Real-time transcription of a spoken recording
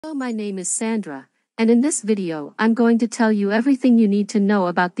Hello, my name is Sandra, and in this video I'm going to tell you everything you need to know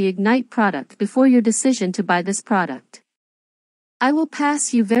about the Ignite product before your decision to buy this product. I will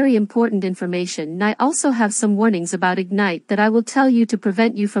pass you very important information, and I also have some warnings about Ignite that I will tell you to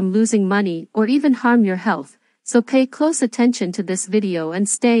prevent you from losing money or even harm your health, so pay close attention to this video and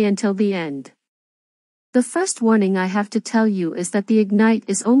stay until the end. The first warning I have to tell you is that the Ignite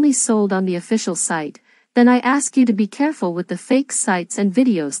is only sold on the official site. Then I ask you to be careful with the fake sites and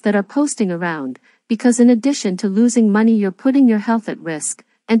videos that are posting around, because in addition to losing money you're putting your health at risk,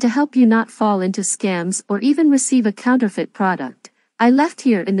 and to help you not fall into scams or even receive a counterfeit product, I left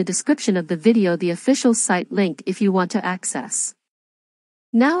here in the description of the video the official site link if you want to access.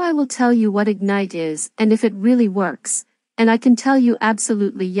 Now I will tell you what Ignite is and if it really works, and I can tell you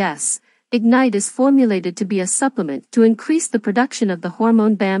absolutely yes. Ignite is formulated to be a supplement to increase the production of the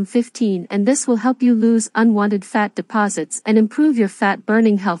hormone BAM15, and this will help you lose unwanted fat deposits and improve your fat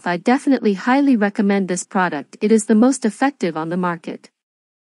burning health. I definitely highly recommend this product. It is the most effective on the market.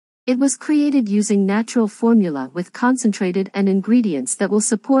 It was created using natural formula with concentrated and ingredients that will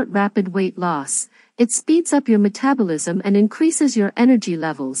support rapid weight loss. It speeds up your metabolism and increases your energy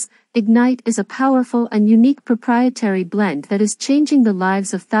levels. Ignite is a powerful and unique proprietary blend that is changing the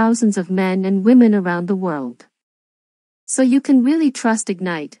lives of thousands of men and women around the world. So you can really trust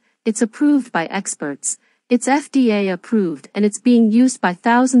Ignite. It's approved by experts, it's FDA approved, and it's being used by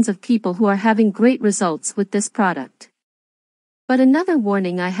thousands of people who are having great results with this product. But another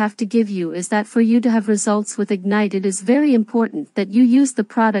warning I have to give you is that for you to have results with Ignite, it is very important that you use the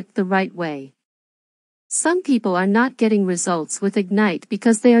product the right way. Some people are not getting results with Ignite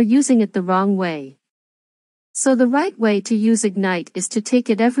because they are using it the wrong way. So the right way to use Ignite is to take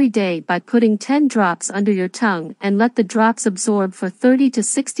it every day by putting 10 drops under your tongue and let the drops absorb for 30 to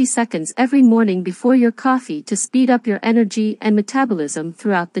 60 seconds every morning before your coffee to speed up your energy and metabolism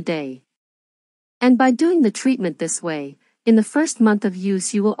throughout the day. And by doing the treatment this way, in the first month of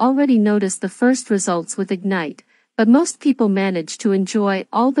use you will already notice the first results with Ignite. But most people manage to enjoy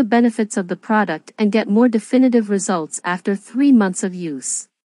all the benefits of the product and get more definitive results after 3 months of use.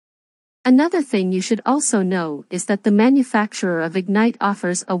 Another thing you should also know is that the manufacturer of Ignite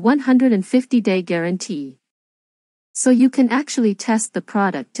offers a 150-day guarantee. So you can actually test the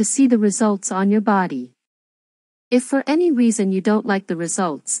product to see the results on your body. If for any reason you don't like the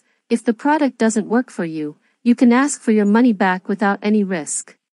results, if the product doesn't work for you, you can ask for your money back without any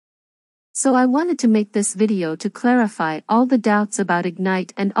risk. So I wanted to make this video to clarify all the doubts about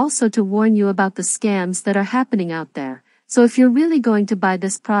Ignite and also to warn you about the scams that are happening out there. So if you're really going to buy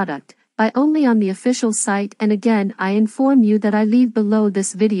this product, buy only on the official site, and again I inform you that I leave below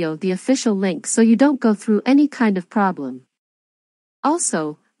this video the official link so you don't go through any kind of problem.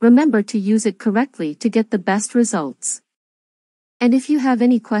 Also, remember to use it correctly to get the best results. And if you have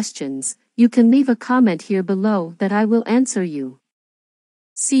any questions, you can leave a comment here below that I will answer you.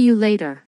 See you later.